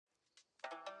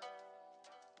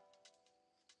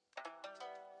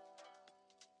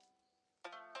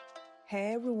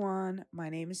Hey everyone, my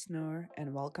name is Noor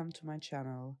and welcome to my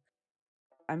channel.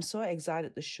 I'm so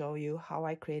excited to show you how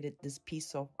I created this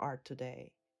piece of art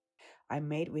today. I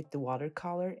made with the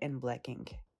watercolor and black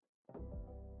ink.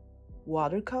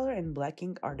 Watercolor and black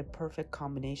ink are the perfect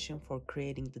combination for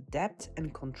creating the depth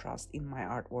and contrast in my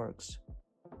artworks.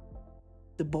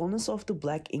 The bonus of the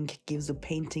black ink gives the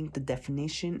painting the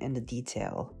definition and the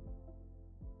detail.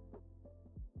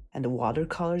 And the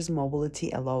watercolor's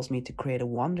mobility allows me to create a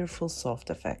wonderful soft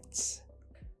effects.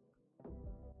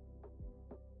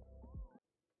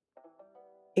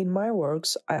 In my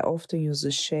works, I often use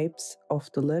the shapes of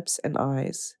the lips and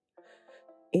eyes.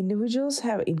 Individuals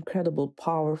have incredible,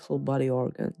 powerful body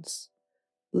organs.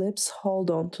 Lips hold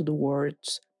on to the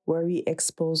words where we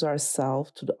expose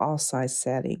ourselves to the outside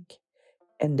setting,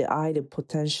 and the eye the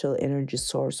potential energy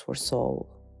source for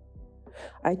soul.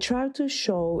 I try to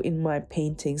show in my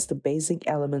paintings the basic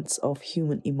elements of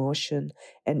human emotion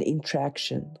and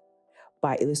interaction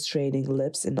by illustrating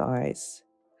lips and eyes.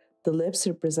 The lips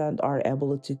represent our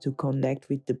ability to connect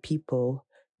with the people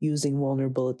using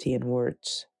vulnerability and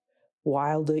words,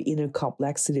 while the inner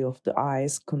complexity of the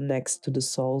eyes connects to the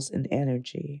souls and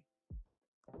energy.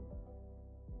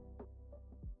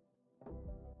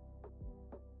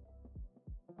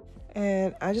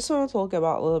 And I just want to talk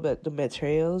about a little bit the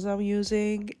materials I'm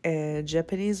using. And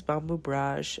Japanese bamboo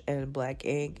brush and black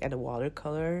ink and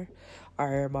watercolor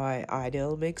are my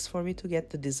ideal mix for me to get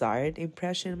the desired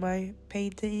impression in my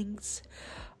paintings.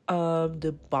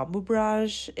 The bamboo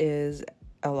brush is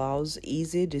allows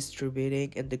easy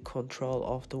distributing and the control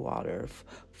of the water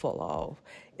flow,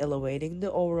 elevating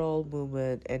the overall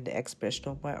movement and the expression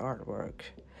of my artwork.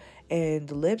 And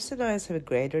the lips and eyes have a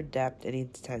greater depth and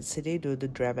intensity due to the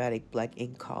dramatic black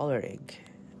ink coloring.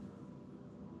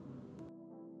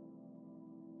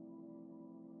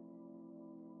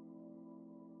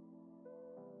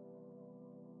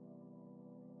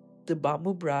 The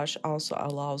bamboo brush also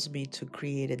allows me to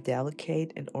create a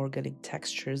delicate and organic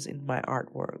textures in my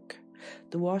artwork.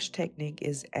 The wash technique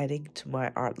is adding to my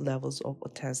art levels of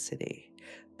authenticity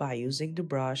by using the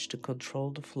brush to control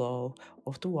the flow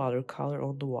of the watercolor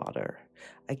on the water.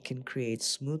 I can create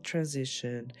smooth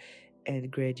transition and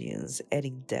gradients,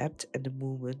 adding depth and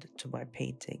movement to my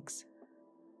paintings.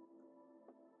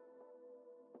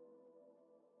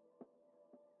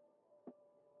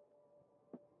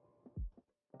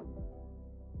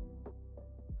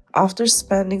 After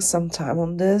spending some time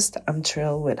on this, I'm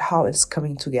thrilled with how it's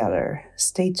coming together.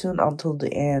 Stay tuned until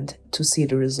the end to see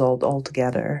the result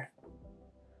altogether.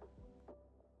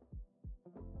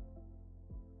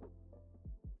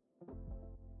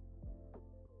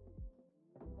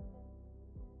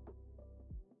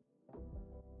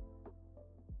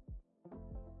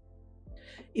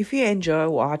 If you enjoy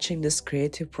watching this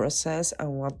creative process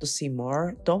and want to see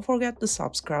more, don't forget to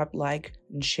subscribe, like,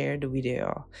 and share the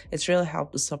video. It's really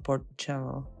helped to support the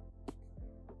channel.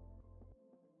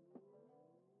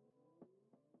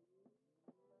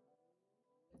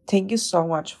 Thank you so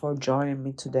much for joining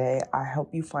me today. I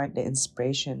hope you find the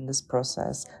inspiration in this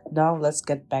process. Now let's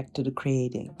get back to the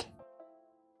creating.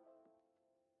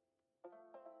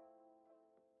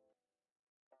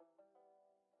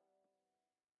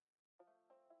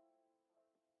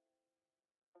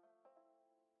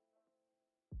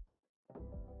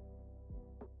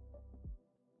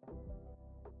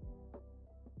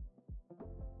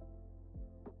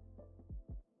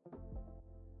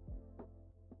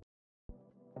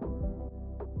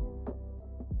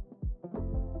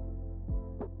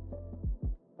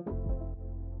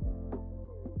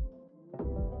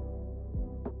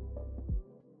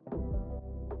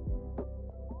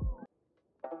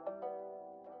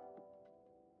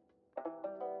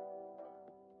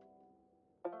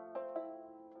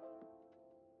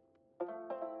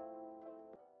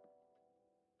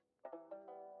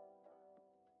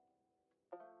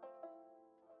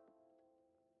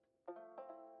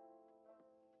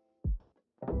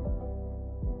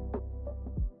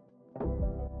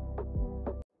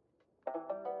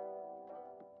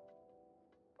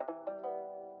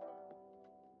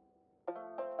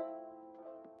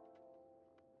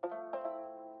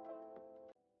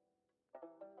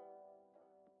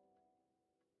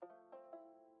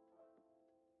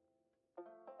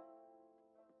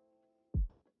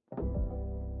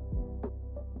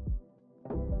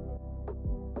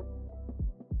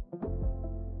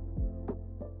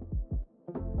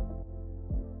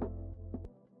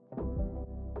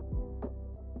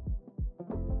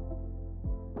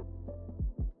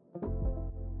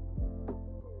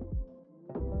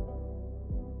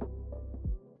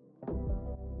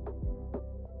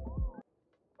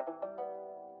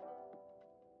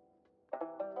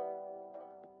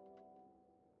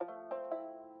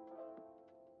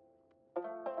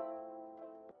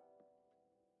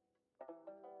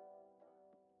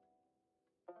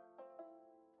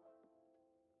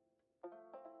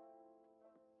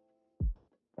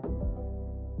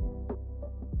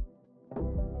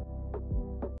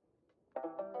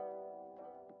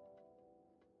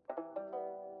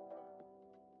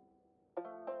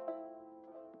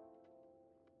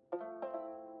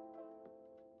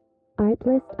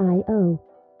 Artlist.io.